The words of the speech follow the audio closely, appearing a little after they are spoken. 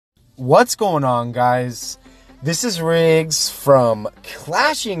What's going on, guys? This is Riggs from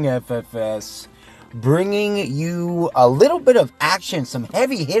Clashing FFS, bringing you a little bit of action, some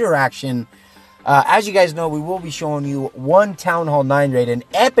heavy hitter action. As you guys know, we will be showing you one Town Hall 9 raid, an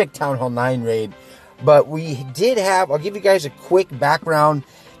epic Town Hall 9 raid. But we did have, I'll give you guys a quick background.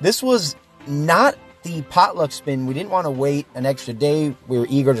 This was not the potluck spin. We didn't want to wait an extra day. We were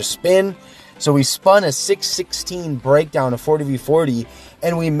eager to spin. So we spun a 6-16 breakdown of 40v40,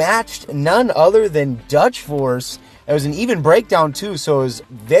 and we matched none other than Dutch Force. It was an even breakdown too, so it was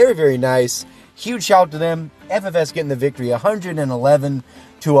very, very nice. Huge shout out to them. FFS getting the victory, 111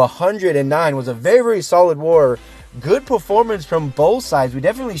 to 109. Was a very, very solid war. Good performance from both sides. We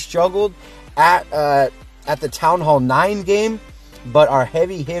definitely struggled at the Town Hall 9 game, but our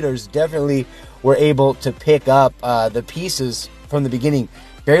heavy hitters definitely were able to pick up the pieces from the beginning.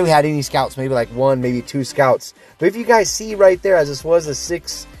 Barely had any scouts, maybe like one, maybe two scouts. But if you guys see right there, as this was a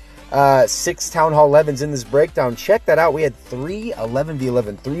six Town Hall 11s in this breakdown, check that out. We had 3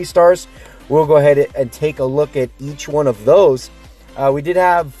 11v11 3-stars. We'll go ahead and take a look at each one of those. We did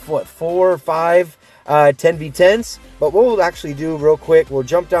have, what, 4 or 5 10v10s. But what we'll actually do real quick, we'll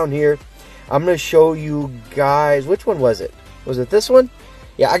jump down here. I'm going to show you guys, which one was it? Was it this one?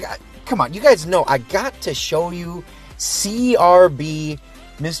 Yeah, come on, you guys know, I got to show you CRB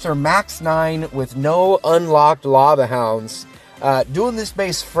Mr. Max 9 with no unlocked lava hounds, doing this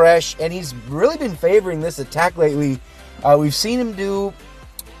base fresh, and he's really been favoring this attack lately. We've seen him do,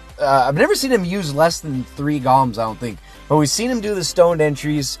 I've never seen him use less than 3 golems, I don't think, but we've seen him do the stoned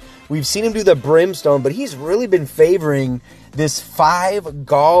entries, we've seen him do the brimstone, but he's really been favoring this 5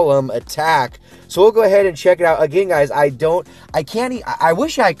 golem attack. So we'll go ahead and check it out. Again, guys, I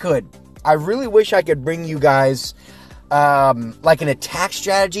wish I could. I really wish I could bring you guys like an attack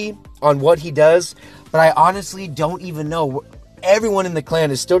strategy on what he does, but I honestly don't even know. Everyone in the clan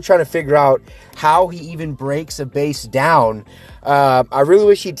is still trying to figure out how he even breaks a base down. I really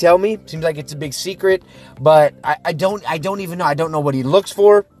wish he'd tell me. Seems like it's a big secret, but I don't even know. I don't know what he looks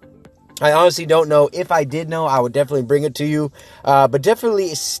for. I honestly don't know. If I did know, I would definitely bring it to you. But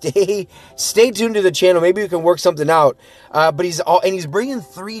definitely stay tuned to the channel. Maybe we can work something out. But he's bringing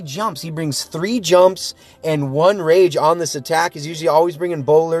 3 jumps. He brings 3 jumps and 1 rage on this attack. He's usually always bringing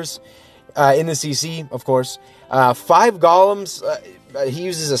bowlers in the CC, of course. 5 golems. He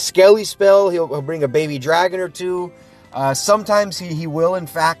uses a Skelly spell. He'll bring a baby dragon or 2. Sometimes he will, in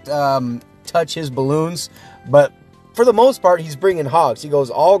fact, touch his balloons. But for the most part, he's bringing hogs. He goes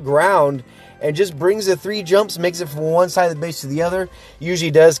all ground and just brings the 3 jumps, makes it from one side of the base to the other.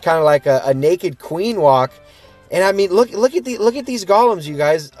 Usually does kind of like a naked queen walk. And I mean, look at these golems, you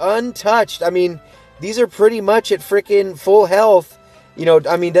guys, untouched. I mean, these are pretty much at freaking full health. You know,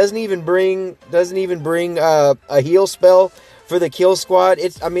 I mean, doesn't even bring a heal spell for the kill squad.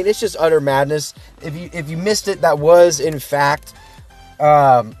 It's just utter madness. If you missed it, that was in fact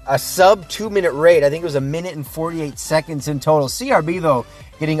a sub 2-minute raid. I think it was 1 minute and 48 seconds in total. CRB though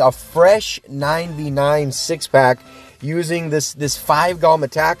getting a fresh 9v9 6-pack using this 5 golem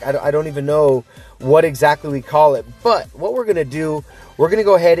attack. I don't even know what exactly we call it, but what we're gonna do, we're gonna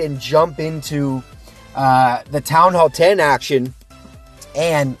go ahead and jump into the Town Hall 10 action,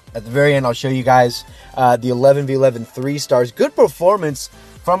 and at the very end I'll show you guys the 11v11 3-stars. Good performance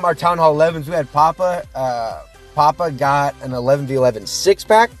from our Town Hall 11s. We had Papa got an 11v11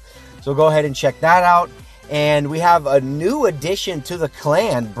 6-pack, so go ahead and check that out. And we have a new addition to the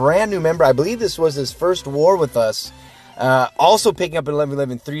clan, brand new member. I believe this was his first war with us. Also picking up an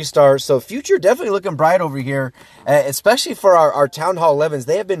 11v11 3-star. So future definitely looking bright over here, especially for our Town Hall 11s.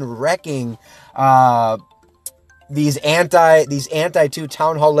 They have been wrecking these anti-2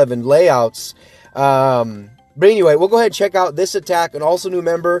 Town Hall 11 layouts. But anyway, we'll go ahead and check out this attack. And also new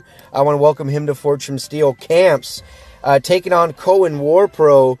member, I want to welcome him to Fortune Steel Camps, taking on Cohen War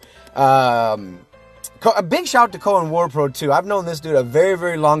Pro. A big shout out to Cohen War Pro too. I've known this dude a very,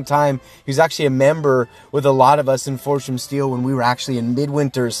 very long time. He's actually a member with a lot of us in Fortune Steel when we were actually in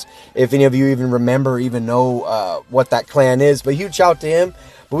Midwinters. If any of you even remember, even know what that clan is. But huge shout out to him.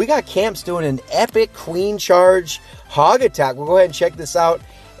 But we got Camps doing an epic Queen Charge Hog attack. We'll go ahead and check this out.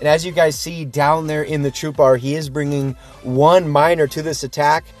 And as you guys see down there in the troop bar, he is bringing 1 miner to this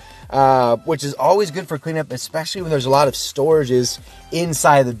attack, which is always good for cleanup, especially when there's a lot of storages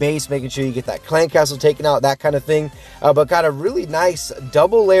inside the base, making sure you get that clan castle taken out, that kind of thing. But got a really nice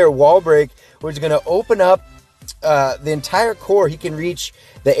double layer wall break, which is going to open up the entire core. He can reach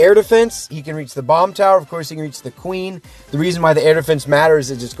the air defense, he can reach the bomb tower, of course he can reach the queen. The reason why the air defense matters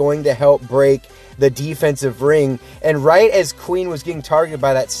is it's going to help break the defensive ring. And right as queen was getting targeted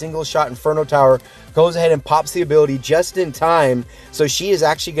by that single shot inferno tower, goes ahead and pops the ability just in time. So she is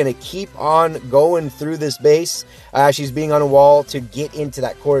actually going to keep on going through this base. She's being on a wall to get into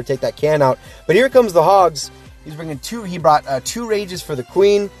that core to take that can out. But here comes the hogs. He's bringing two. He brought 2 rages for the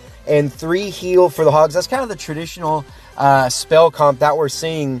queen and 3 heal for the hogs. That's kind of the traditional spell comp that we're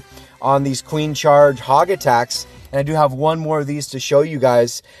seeing on these queen charge hog attacks. And I do have one more of these to show you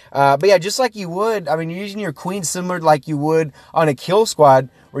guys. But yeah, just like you would, I mean, you're using your queen similar to like you would on a kill squad,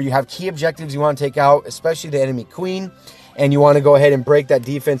 where you have key objectives you want to take out, especially the enemy queen. And you want to go ahead and break that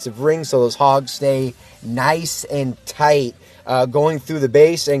defensive ring so those hogs stay nice and tight going through the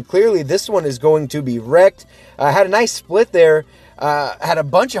base. And clearly this one is going to be wrecked. Had a nice split there. Had a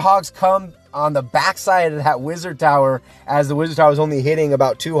bunch of hogs come on the backside of that wizard tower, as the wizard tower was only hitting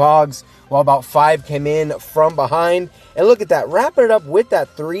about 2 hogs, while about 5 came in from behind. And look at that, wrapping it up with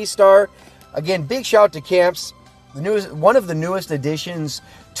that 3-star. Again, big shout out to Camps, one of the newest additions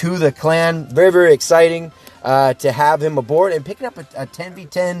to the clan. Very, very exciting to have him aboard, and picking up a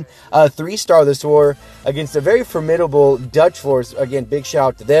 10v10 3-star this war against a very formidable Dutch force. Again, big shout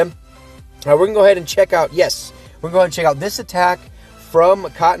out to them. We're gonna go ahead and check out, we're gonna go ahead and check out this attack from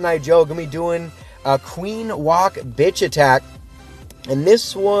Cotton Eye Joe. Gonna be doing a Queen Walk Bitch attack. And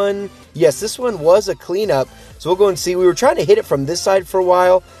this one, this one was a cleanup. So we'll go and see. We were trying to hit it from this side for a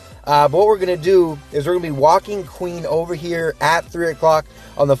while. But what we're going to do is we're going to be walking Queen over here at 3 o'clock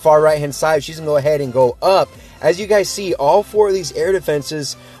on the far right-hand side. She's going to go ahead and go up. As you guys see, all 4 of these air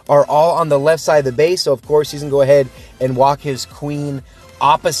defenses are all on the left side of the base. So, of course, he's going to go ahead and walk his Queen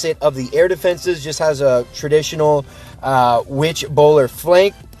opposite of the air defenses. Just has a traditional witch bowler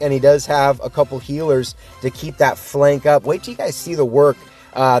flank, and he does have a couple healers to keep that flank up. Wait till you guys see the work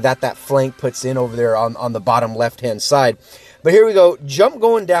that flank puts in over there on the bottom left-hand side. But here we go. Jump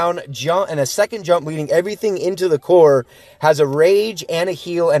going down, jump, and a second jump leading everything into the core. Has a rage and a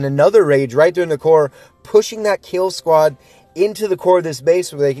heal and another rage right there in the core, pushing that kill squad into the core of this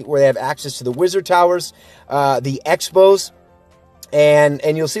base where they have access to the wizard towers, the expos,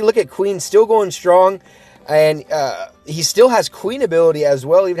 and you'll see. Look at Queen still going strong, and he still has Queen ability as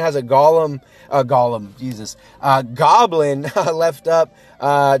well. Even has a goblin left up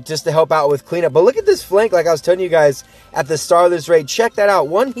just to help out with cleanup. But look at this flank, like I was telling you guys at the start of this raid. Check that out.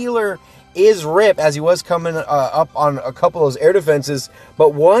 One healer is ripped as he was coming up on a couple of those air defenses,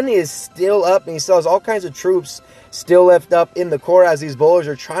 but one is still up, and he still has all kinds of troops still left up in the core as these bowlers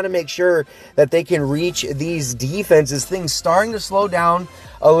are trying to make sure that they can reach these defenses. Things starting to slow down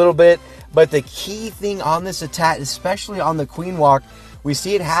a little bit, but the key thing on this attack, especially on the Queen Walk, we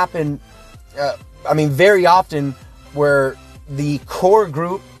see it happen very often, where the core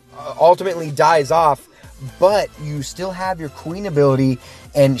group ultimately dies off, but you still have your Queen ability,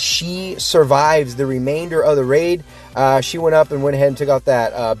 and she survives the remainder of the raid. She went up and went ahead and took out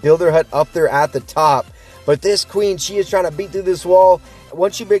that builder hut up there at the top. But this Queen, she is trying to beat through this wall.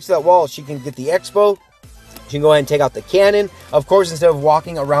 Once she breaks that wall, she can get the expo. She can go ahead and take out the cannon. Of course, instead of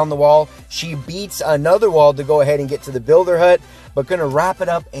walking around the wall, she beats another wall to go ahead and get to the builder hut, but gonna wrap it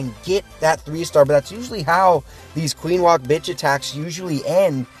up and get that 3-star. But that's usually how these Queen Walk bitch attacks usually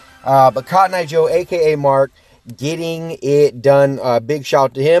end. But Cotton Eye Joe, aka Mark, getting it done. Big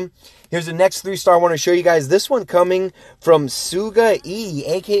shout out to him. Here's the next 3-star I want to show you guys. This one coming from Suga E,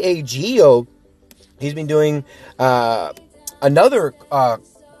 aka Geo. He's been doing another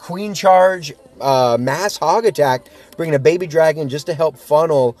Queen Charge mass hog attack, bringing a baby dragon just to help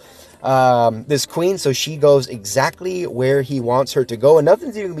funnel this Queen so she goes exactly where he wants her to go. And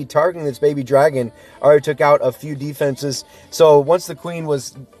nothing's even going to be targeting this baby dragon. Already took out a few defenses. So once the Queen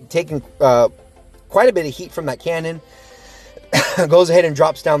was taking quite a bit of heat from that cannon, goes ahead and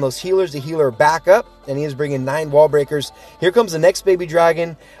drops down those healers. The healer back up, and he is bringing 9 wall breakers. Here comes the next baby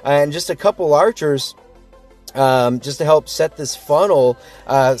dragon and just a couple archers just to help set this funnel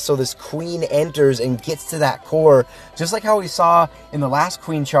so this Queen enters and gets to that core, just like how we saw in the last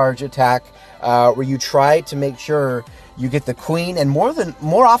Queen Charge attack, where you try to make sure you get the Queen, and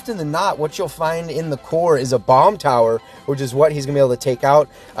more often than not, what you'll find in the core is a bomb tower, which is what he's gonna be able to take out.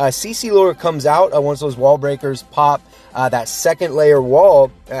 CC lure comes out once those wall breakers pop. That second layer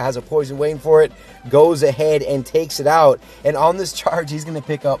wall has a poison waiting for it, goes ahead and takes it out. And on this charge, he's going to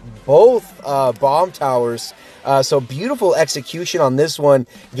pick up both bomb towers. So beautiful execution on this one.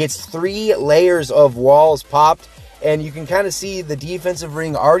 Gets 3 layers of walls popped. And you can kind of see the defensive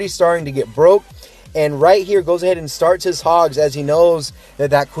ring already starting to get broke. And right here goes ahead and starts his hogs as he knows that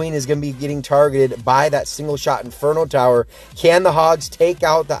that queen is going to be getting targeted by that single shot Inferno Tower. Can the hogs take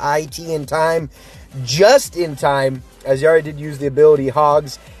out the IT in time? Just in time, as he already did use the ability.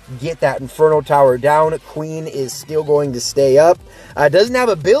 Hogs get that Inferno Tower down. Queen is still going to stay up. Doesn't have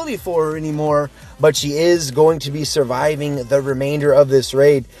ability for her anymore, but she is going to be surviving the remainder of this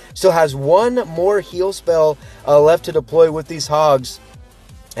raid. Still has one more heal spell left to deploy with these hogs,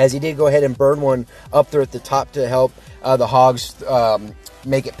 as he did go ahead and burn one up there at the top to help the hogs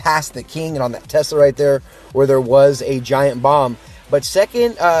make it past the king, and on that Tesla right there where there was a giant bomb. But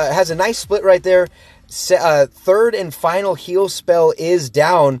second, has a nice split right there. Third and final heal spell is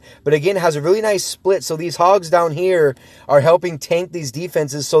down, but again has a really nice split. So these hogs down here are helping tank these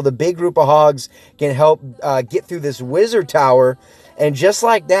defenses, so the big group of hogs can help get through this wizard tower. And just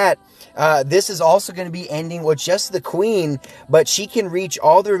like that, this is also going to be ending with just the queen, but she can reach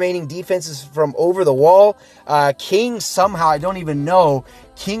all the remaining defenses from over the wall. King somehow, I don't even know,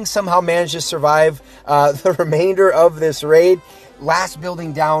 King somehow managed to survive the remainder of this raid. Last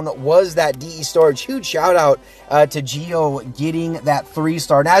building down was that DE storage. Huge shout out to Geo getting that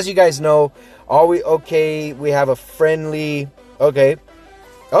 3-star. And as you guys know, we have a friendly, okay,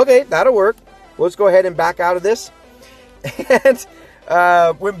 that'll work. Let's go ahead and back out of this. And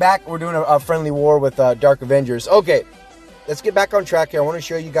we're back. We're doing a friendly war with Dark Avengers. Okay, let's get back on track here. I want to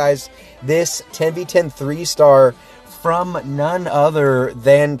show you guys this 10v10 3-star from none other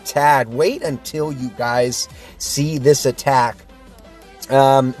than Tad. Wait until you guys see this attack.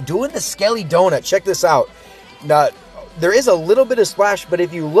 Doing the Skelly Donut. Check this out. Now, there is a little bit of splash, but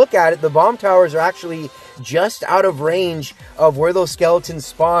if you look at it, the bomb towers are actually just out of range of where those skeletons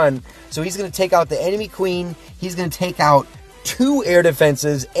spawn. So he's going to take out the enemy queen. He's going to take out 2 air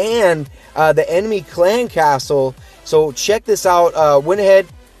defenses and the enemy clan castle. So check this out. Went ahead.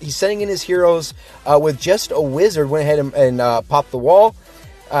 He's sending in his heroes with just a wizard. Went ahead and popped the wall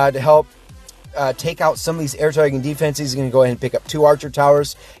to help take out some of these air targeting defenses. He's going to go ahead and pick up 2 archer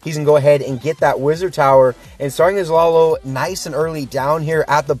towers. He's going to go ahead and get that wizard tower. And starting his Lalo nice and early down here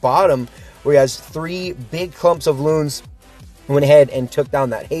at the bottom, where he has 3 big clumps of loons. Went ahead and took down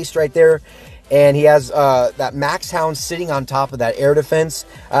that haste right there. And he has that Max Hound sitting on top of that air defense.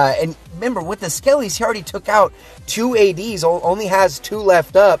 And remember, with the Skellys, he already took out 2 ADs. Only has 2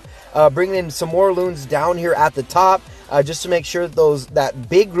 left up. Bringing in some more loons down here at the top. Just to make sure that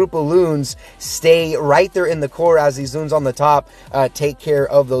big group of loons stay right there in the core as these loons on the top take care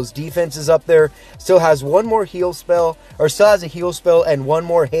of those defenses up there. Still has one more heal spell, or still has a heal spell and 1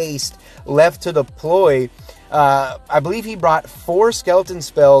 more haste left to deploy. I believe he brought 4 skeleton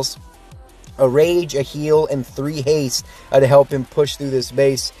spells, a rage, a heal, and 3 haste to help him push through this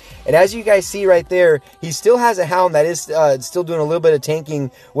base. And as you guys see right there, he still has a hound that is still doing a little bit of tanking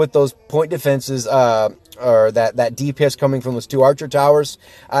with those point defenses, or that DPS coming from those 2 archer towers.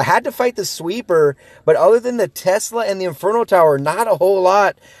 Had to fight the sweeper, but other than the Tesla and the Inferno Tower, not a whole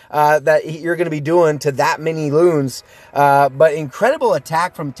lot that you're going to be doing to that many loons. But incredible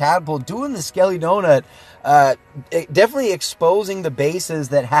attack from Tadpole, doing the Skelly Donut, definitely exposing the bases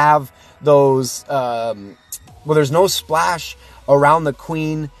that have those, well, there's no splash around the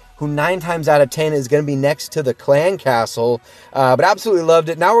queen, who 9 times out of 10 is going to be next to the clan castle. But absolutely loved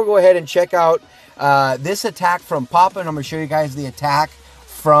it. Now we'll go ahead and check out this attack from Papa, and I'm going to show you guys the attack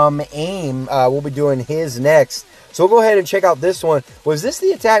from AIM. We'll be doing his next. So we'll go ahead and check out this one. Was this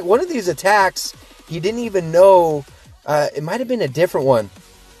the attack? One of these attacks, he didn't even know. It might have been a different one.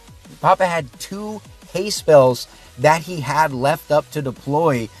 Papa had 2 haste spells that he had left up to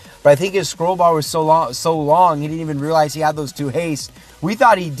deploy. But I think his scroll bar was so long, he didn't even realize he had those 2 haste. We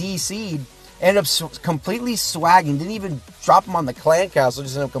thought he DC'd. Ended up completely swagging. Didn't even drop him on the clan castle.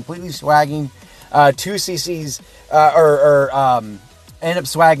 Just ended up completely swagging 2 CCs. Ended up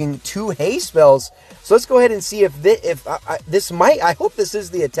swagging 2 haste spells. So let's go ahead and see if this might. I hope this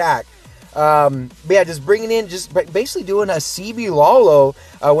is the attack. But yeah, just bringing in, just basically doing a CB Lalo.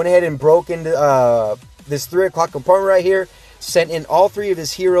 Went ahead and broke into this 3 o'clock compartment right here. Sent in all 3 of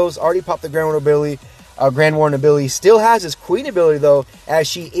his heroes. Already popped the Grand Warden ability. Still has his Queen ability though, as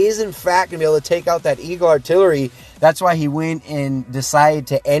she is in fact gonna be able to take out that Eagle Artillery. That's why he went and decided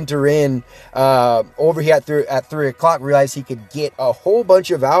to enter in over here at 3 o'clock. Realized he could get a whole bunch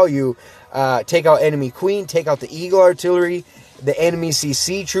of value. Take out enemy Queen, take out the Eagle Artillery, the enemy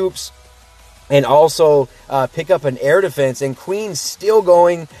CC troops, and also pick up an air defense. And Queen's still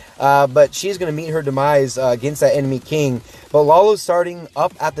going, but she's going to meet her demise against that enemy king. But Lalo's starting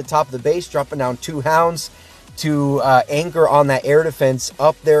up at the top of the base, dropping down 2 hounds to anchor on that air defense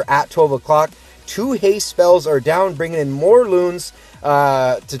up there at 12 o'clock. 2 haste spells are down, bringing in more loons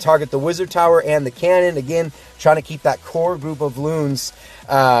to target the Wizard Tower and the cannon. Again, trying to keep that core group of loons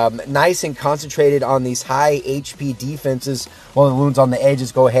nice and concentrated on these high HP defenses, while the loons on the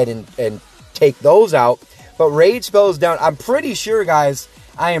edges go ahead and take those out. But Rage Spell is down. I'm pretty sure, guys,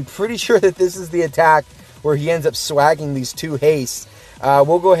 I am pretty sure that this is the attack where he ends up swagging these 2 hastes.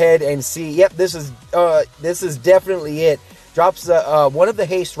 We'll go ahead and see. Yep, this is definitely it. Drops one of the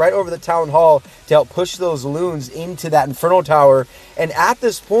hastes right over the Town Hall to help push those loons into that Inferno Tower. And at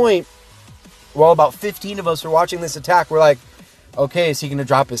this point, while about 15 of us are watching this attack, we're like, okay, is he going to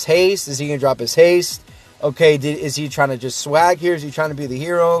drop his haste? Is he going to drop his haste? Okay, is he trying to just swag here? Is he trying to be the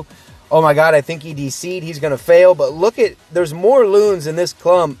hero? Oh my god, I think he DC'd. He's going to fail. But look at, there's more loons in this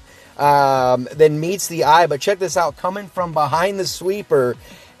clump than meets the eye. But check this out, coming from behind the sweeper.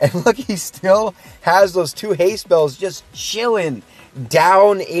 And look, he still has those 2 haste spells just chilling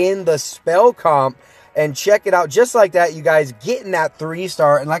down in the spell comp. And check it out, just like that, you guys, getting that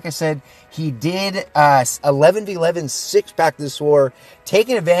 3-star. And like I said, he did 11v11 6-pack this war,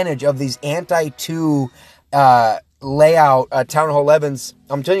 taking advantage of these anti-2 layout Town Hall 11s.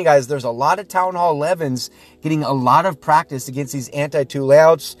 I'm telling you guys, there's a lot of Town Hall 11s getting a lot of practice against these anti-2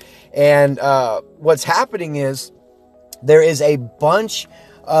 layouts. And what's happening is there is a bunch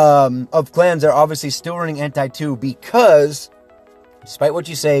of clans that are obviously still running anti-2 because, despite what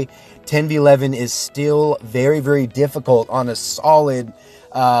you say, 10v11 is still very, very difficult on a solid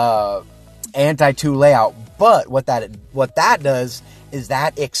anti-2 layout. But what that does is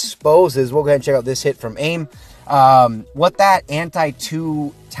that exposes, we'll go ahead and check out this hit from AIM. What that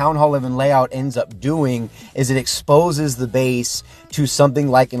anti-2 Town Hall 11 layout ends up doing is it exposes the base to something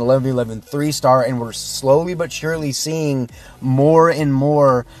like an 11v11 3-star, and we're slowly but surely seeing more and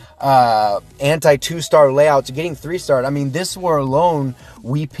more anti-2-star layouts getting 3-starred. I mean, this war alone,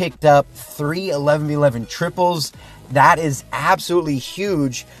 we picked up 3 11v11 triples. That is absolutely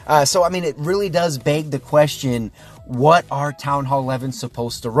huge. So, I mean, it really does beg the question, what are Town Hall 11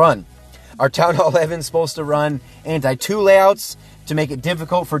 supposed to run? Are Town Hall 11 supposed to run anti-2 layouts to make it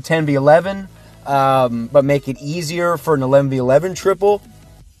difficult for 10v11, but make it easier for an 11v11 triple?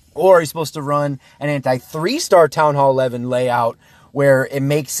 Or are you supposed to run an anti-3-star Town Hall 11 layout where it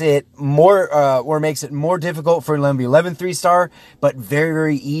makes it more difficult for an 11v11 3-star, but very,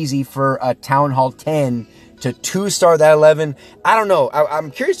 very easy for a Town Hall 10 to 2-star that 11. I don't know. I'm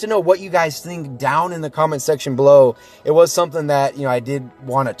curious to know what you guys think down in the comment section below. It was something that, you know, I did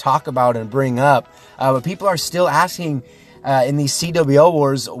want to talk about and bring up, but people are still asking in these CWL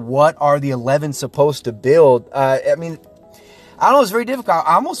wars, what are the 11 supposed to build? I mean, I don't know, it's very difficult.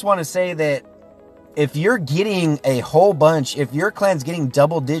 I almost want to say that if you're getting a whole bunch, if your clan's getting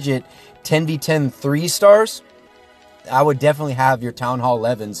double-digit 10v10 3-stars, I would definitely have your Town Hall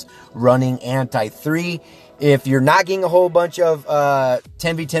 11s running anti-3. If you're not getting a whole bunch of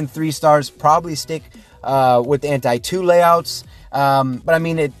 10v10 3-stars, probably stick with anti-2 layouts. But I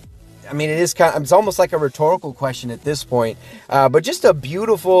mean, it is kind of, it's almost like a rhetorical question at this point. But just a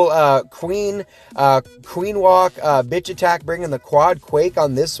beautiful queen walk, bitch attack, bringing the quad quake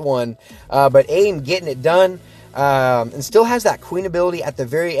on this one. But AIM getting it done. And still has that queen ability at the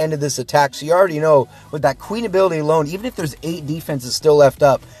very end of this attack. So you already know, with that queen ability alone, even if there's 8 defenses still left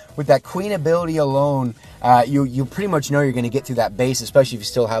up, with that queen ability alone, you pretty much know you're going to get through that base, especially if you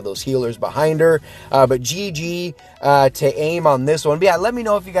still have those healers behind her. But GG to AIM on this one. But yeah, let me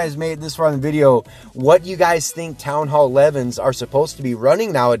know if you guys made it this far in the video, what you guys think Town Hall 11s are supposed to be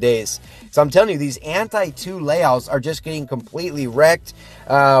running nowadays. So I'm telling you, these anti-2 layouts are just getting completely wrecked.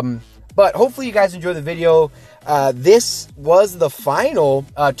 But hopefully you guys enjoyed the video. This was the final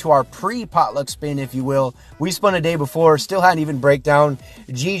to our pre-potluck spin, if you will. We spun a day before, still hadn't even breakdown.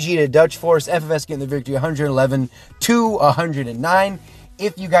 GG to Dutch Force, FFS getting the victory 111 to 109.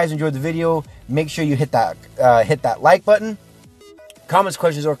 If you guys enjoyed the video, make sure you hit that like button. Comments,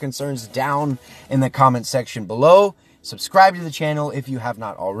 questions, or concerns down in the comment section below. Subscribe to the channel if you have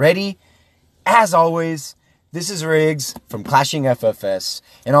not already. As always, this is Riggs from Clashing FFS,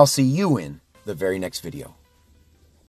 and I'll see you in the very next video.